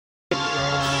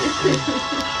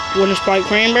One Sprite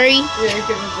cranberry? Yeah, you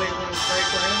can just like one Sprite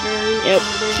cranberry. Yep.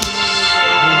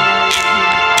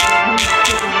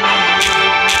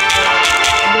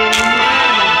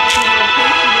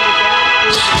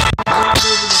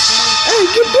 Hey,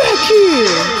 get back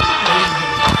here!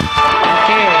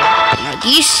 Okay, now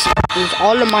this is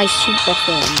all of my super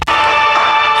forms.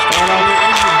 Start off.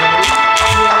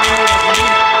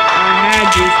 I had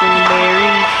juice cranberry,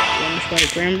 one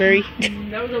Sprite cranberry.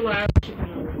 That was the last.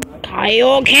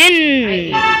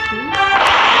 Kaioken!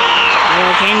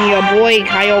 Kaioken, your boy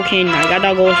Kaioken. I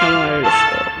gotta go somewhere.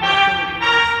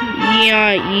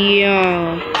 Yeah.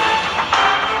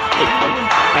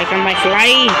 I can my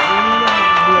fly.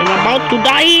 I'm about to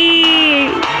die.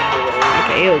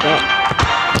 Okay, here we go.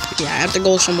 Yeah, I have to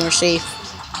go somewhere safe.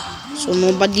 So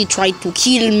nobody try to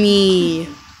kill me.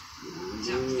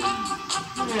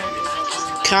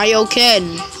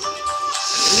 Kaioken.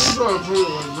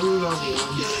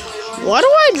 Why do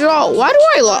I draw? Why do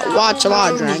I watch a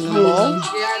lot of Dragon Ball?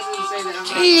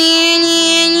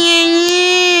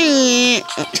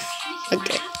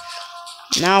 Okay.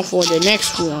 Now for the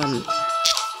next one.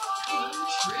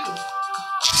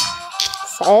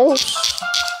 False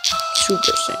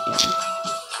Super Saiyan.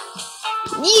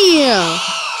 Yeah.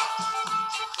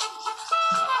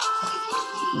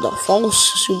 The false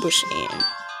Super Saiyan.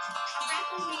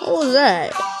 What was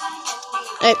that?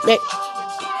 Hey.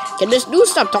 Can this dude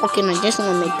stop talking? I just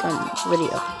want to make a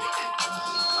video.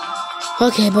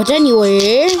 Okay, but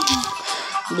anyway,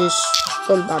 this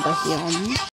about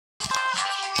him.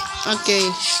 Okay,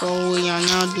 so we are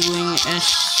now doing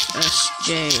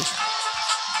SSJ.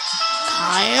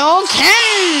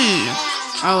 Kaioken!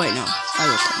 Oh wait, no,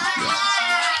 Kaioken. Yeah.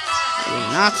 I will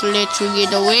not let you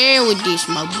get away with this,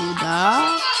 my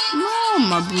Buddha. No,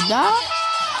 my Buddha.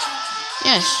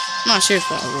 Yes, no,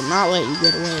 seriously, I will not let you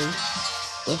get away.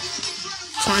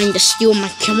 Trying to steal my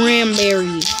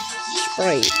cranberry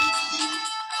Sprite.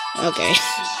 Okay.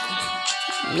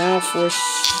 Now for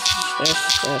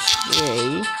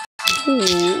SSJ.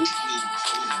 Ooh.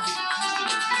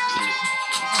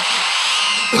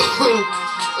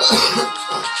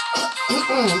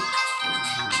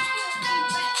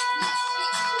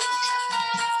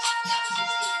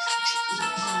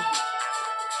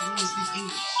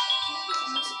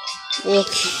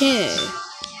 Okay.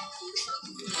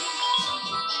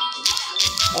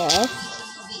 Off.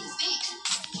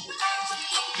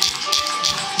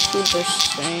 Super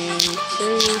Saiyan 3.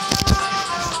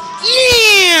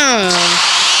 Yeah!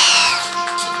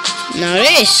 Now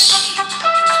this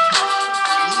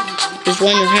is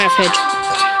when you have hedgehog.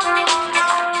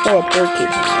 Or a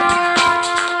porcupine.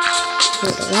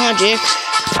 For the logic.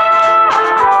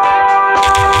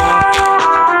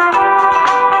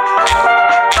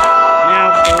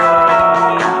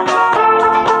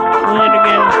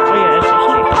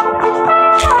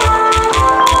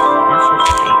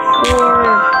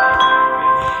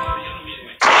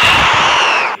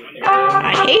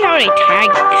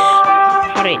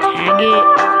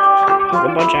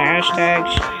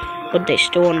 Hashtags, but they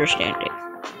still understand it.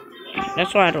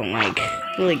 That's why I don't like.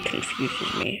 It really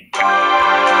confuses me.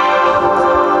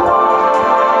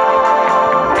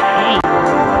 Hey,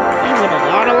 with a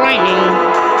lot of lightning.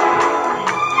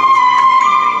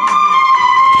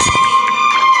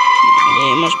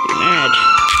 They must be mad.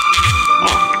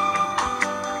 Oh.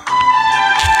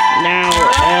 Now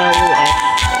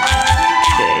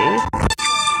LSJ.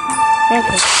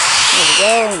 Okay,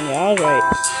 there we go. Yeah, I was right.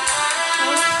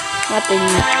 Nothing.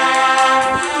 Oh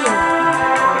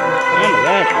my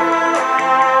god.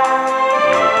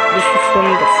 This is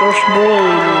from the first Broly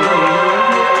movie.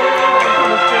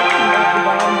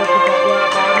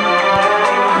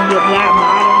 The black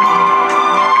bottom.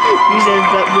 He says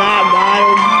the black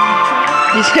bottom.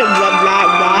 He said the black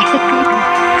bottom.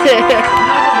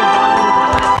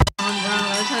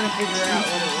 I'm trying to figure out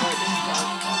what it was.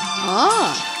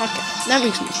 Ah, okay. That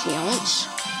makes more sense.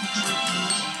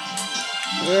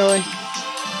 Really?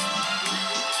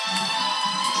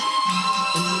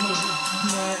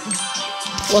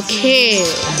 Okay.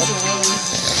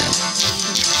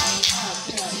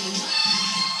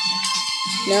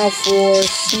 Now for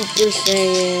Super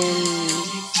Saiyan.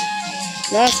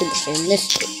 Not Super Saiyan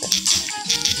Mystic.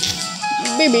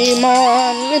 Baby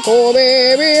Mom, little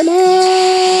baby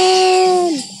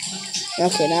mom.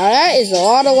 Okay, now that is a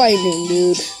lot of lightning,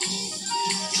 dude.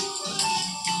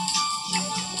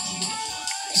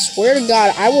 Swear to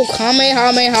God, I will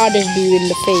Kamehameha this dude in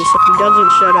the face if he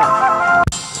doesn't shut up.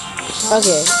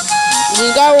 Okay.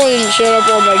 This guy won't shut up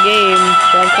on my game,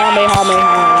 so I'm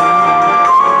Kamehameha.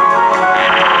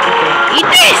 Okay. Eat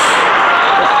this!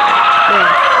 Yeah.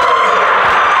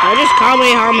 I just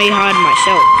Kamehameha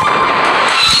myself.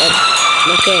 But,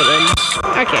 okay then.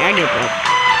 Okay, I get that.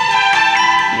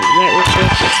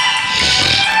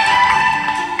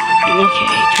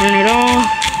 Okay, turn it off.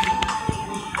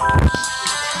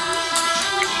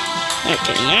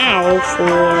 Okay, now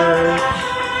for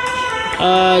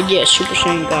yeah, Super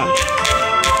Saiyan God.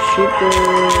 Super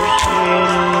Saiyan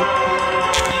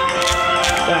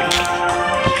God.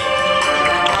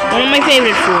 One of my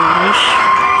favorite forms.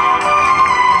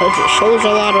 Because it shows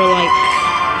a lot of like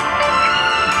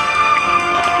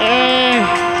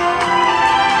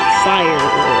fire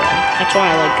aura. That's why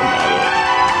I like about it.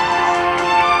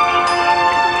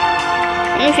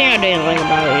 The only thing I didn't like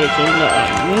about it is in the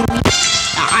movie,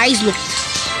 the eyes look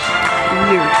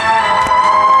weird.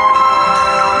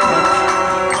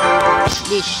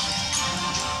 This.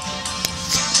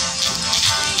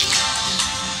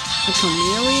 A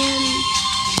chameleon?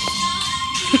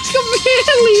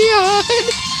 Chameleon!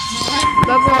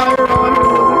 That's why I heard all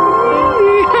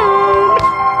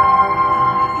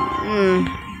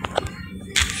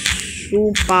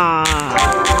Super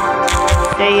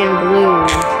Saiyan Blue.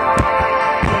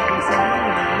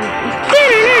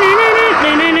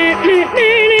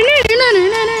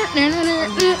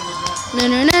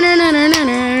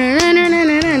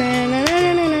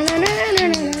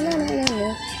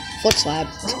 Foot slap.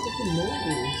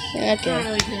 Okay.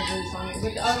 Like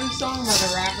the other song where the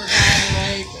rapper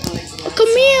guy, a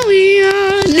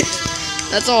chameleon.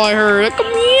 That's all I heard. A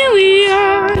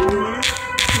chameleon.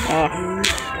 Oh.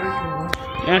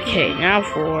 Okay, now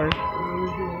for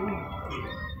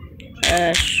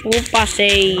Super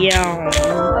Saiyan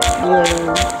Blue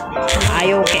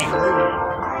Kaioken.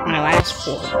 My last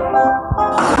four.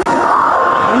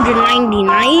 199.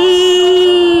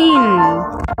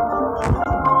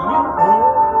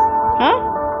 Huh?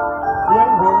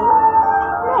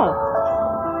 No.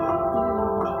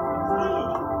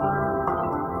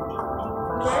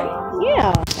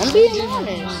 Yeah, I'm being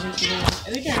honest.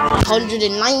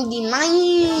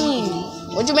 199.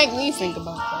 What'd you make me think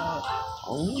about that?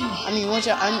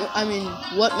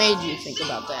 What made you think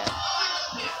about that?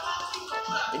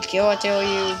 Did Kayla tell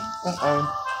you? I'm sorry.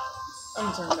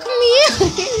 Come here.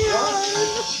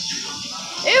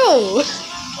 Ew.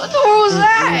 What the hell was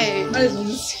that? I just want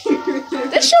to see.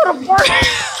 That showed a part.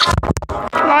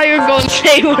 I'm not even going to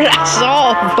say what I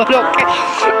saw, but okay.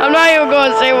 I'm not even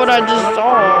going to say what I just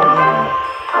saw. It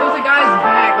was a guy's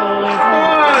back all the way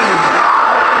through.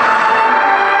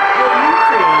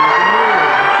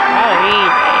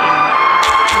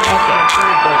 Okay.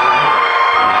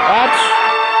 That's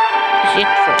it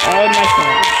for all my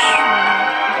friends.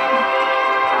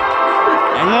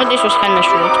 I know this was kind of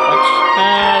short, but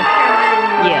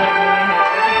yeah.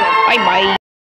 Bye bye.